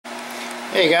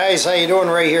Hey guys, how you doing?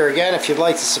 Right here again. If you'd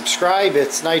like to subscribe,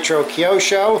 it's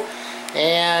Nitrokyosho,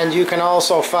 and you can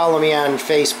also follow me on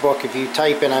Facebook. If you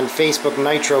type in on Facebook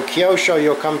Nitrokyosho,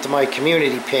 you'll come to my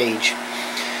community page.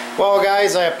 Well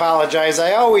guys, I apologize.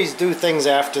 I always do things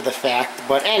after the fact,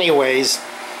 but anyways,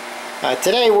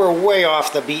 today we're way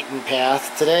off the beaten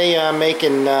path. Today I'm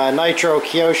making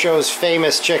Nitrokyosho's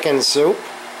famous chicken soup,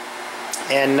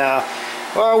 and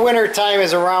well, winter time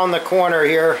is around the corner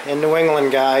here in New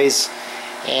England, guys.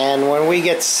 And when we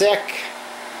get sick,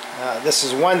 this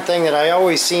is one thing that I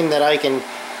always seem that I can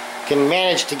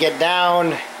manage to get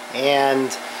down,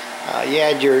 and you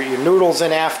add your noodles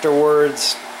in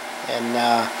afterwards,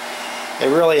 and it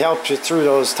really helps you through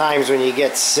those times when you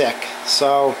get sick.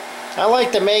 So I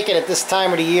like to make it at this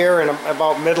time of the year in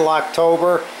about middle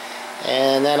October,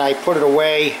 and then I put it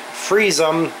away, freeze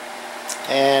them,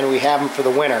 and we have them for the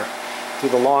winter, through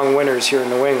the long winters here in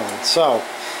New England. So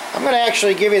I'm going to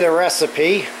actually give you the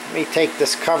recipe. Let me take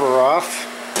this cover off.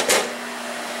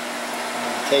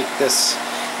 Take this.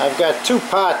 I've got two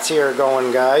pots here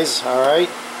going, guys. Alright.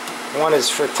 One is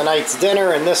for tonight's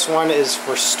dinner, and this one is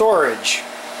for storage.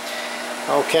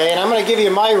 Okay, and I'm going to give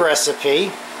you my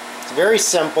recipe. It's very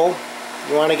simple.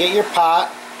 You want to get your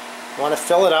pot. You want to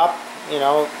fill it up. You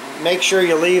know, make sure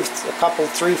you leave a couple,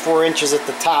 3-4 inches at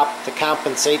the top to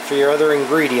compensate for your other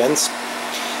ingredients.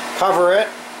 Cover it.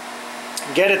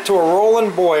 Get it to a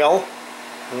rolling boil,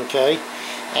 okay,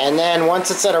 and then once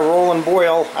it's at a rolling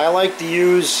boil, I like to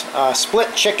use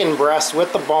split chicken breast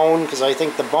with the bone, because I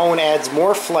think the bone adds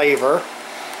more flavor,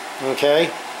 okay,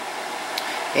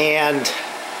 and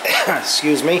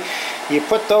excuse me, you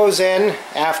put those in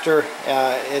after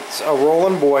it's a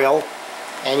rolling boil,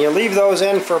 and you leave those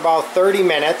in for about 30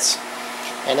 minutes,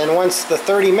 and then once the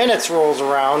 30 minutes rolls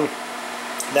around,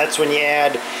 that's when you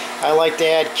add, I like to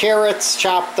add carrots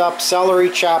chopped up, celery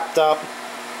chopped up,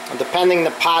 and depending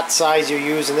the pot size you're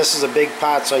using. This is a big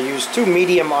pot, so I use 2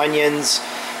 medium onions,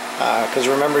 because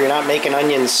remember, you're not making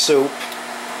onion soup.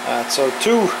 So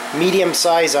 2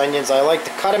 medium-sized onions. I like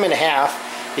to cut them in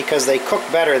half because they cook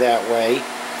better that way.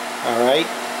 Alright.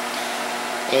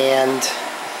 And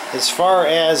as far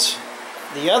as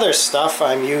the other stuff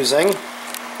I'm using,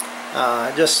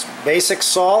 just basic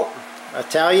salt,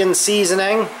 Italian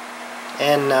seasoning,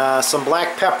 and some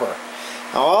black pepper.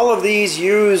 Now, all of these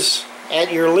use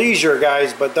at your leisure,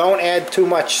 guys, but don't add too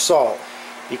much salt,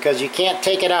 because you can't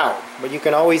take it out, but you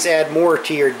can always add more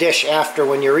to your dish after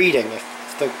when you're eating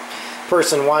if the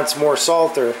person wants more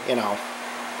salt, or you know.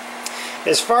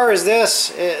 As far as this,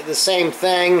 the same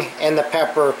thing, and the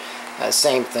pepper,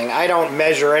 same thing. I don't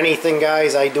measure anything,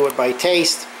 guys. I do it by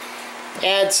taste.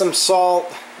 Add some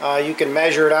salt. You can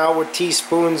measure it out with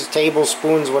teaspoons,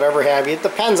 tablespoons, whatever have you. It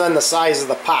depends on the size of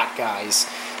the pot, guys.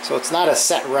 So it's not a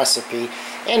set recipe.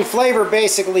 And flavor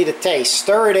basically to taste.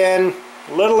 Stir it in,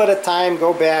 little at a time,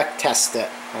 go back, test it.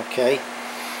 Okay?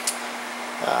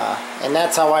 And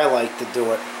that's how I like to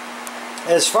do it.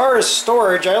 As far as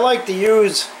storage, I like to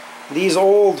use these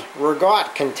old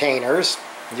Regot containers.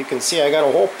 As you can see, I got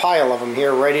a whole pile of them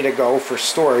here ready to go for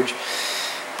storage.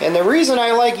 And the reason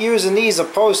I like using these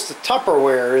opposed to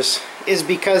Tupperwares is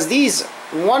because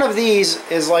one of these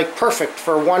is like perfect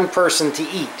for one person to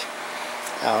eat.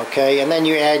 Okay, and then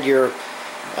you add your,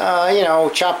 you know,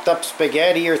 chopped up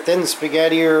spaghetti or thin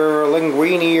spaghetti or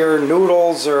linguine or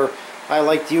noodles, or I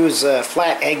like to use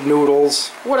flat egg noodles,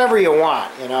 whatever you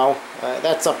want, you know,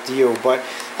 that's up to you. But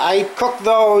I cook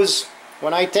those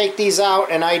when I take these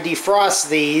out and I defrost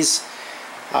these.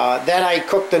 Then I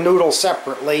cook the noodles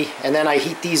separately, and then I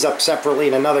heat these up separately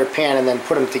in another pan and then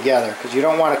put them together, because you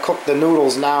don't want to cook the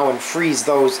noodles now and freeze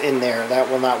those in there. That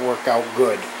will not work out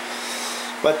good.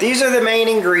 But these are the main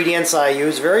ingredients I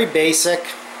use, very basic.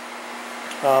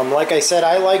 Like I said,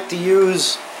 I like to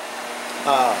use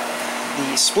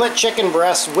the split chicken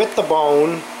breast with the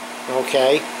bone,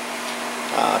 okay,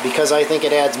 because I think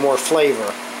it adds more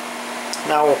flavor.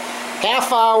 Now,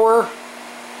 half hour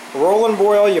rolling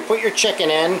boil, you put your chicken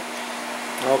in,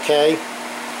 okay,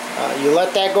 you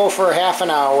let that go for a half an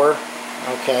hour,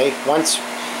 okay, once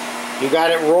you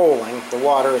got it rolling, the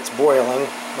water, it's boiling,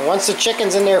 and once the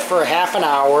chicken's in there for a half an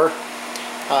hour,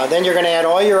 then you're going to add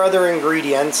all your other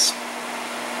ingredients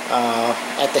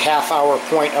at the half-hour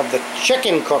point of the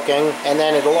chicken cooking, and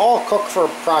then it'll all cook for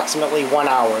approximately 1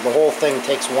 hour. The whole thing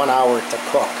takes 1 hour to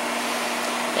cook.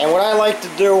 And what I like to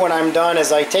do when I'm done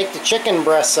is I take the chicken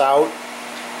breasts out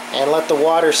and let the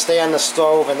water stay on the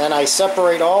stove, and then I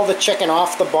separate all the chicken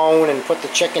off the bone and put the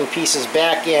chicken pieces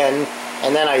back in,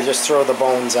 and then I just throw the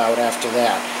bones out after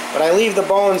that. But I leave the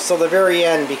bones till the very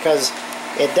end because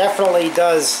it definitely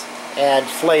does add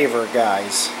flavor,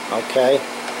 guys. Okay?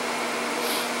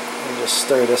 just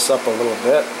stir this up a little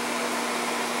bit.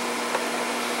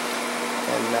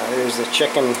 And here's the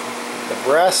chicken, the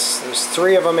breasts. There's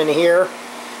 3 of them in here.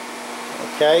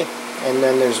 Okay, and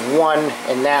then there's 1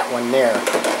 in that one there.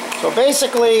 So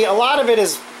basically, a lot of it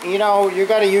is, you know, you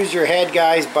got to use your head,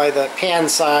 guys, by the pan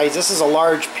size. This is a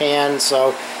large pan,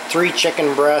 so 3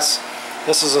 chicken breasts.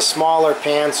 This is a smaller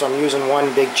pan, so I'm using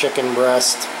 1 big chicken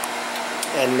breast.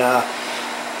 And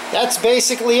that's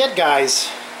basically it, guys.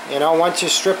 You know, once you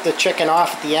strip the chicken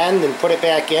off at the end and put it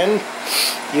back in,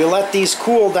 you let these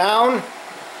cool down,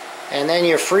 and then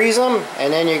you freeze them,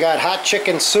 and then you got hot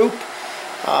chicken soup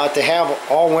to have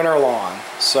all winter long.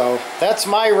 So that's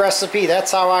my recipe.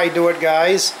 That's how I do it,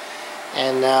 guys.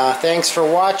 And thanks for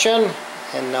watching.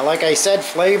 And like I said,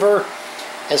 flavor.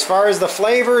 As far as the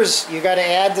flavors, you got to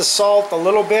add the salt a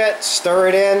little bit, stir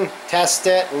it in, test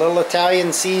it, a little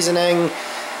Italian seasoning,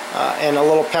 and a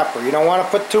little pepper. You don't want to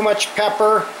put too much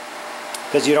pepper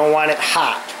because you don't want it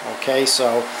hot. Okay,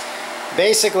 so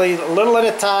basically a little at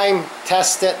a time,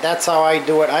 test it. That's how I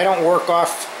do it. I don't work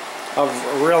off of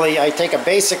really, I take a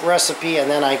basic recipe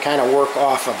and then I kind of work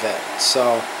off of it.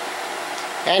 So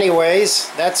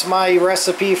anyways, that's my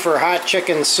recipe for hot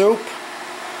chicken soup.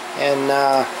 And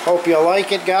hope you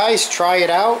like it, guys. Try it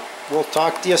out. We'll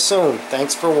talk to you soon.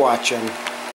 Thanks for watching.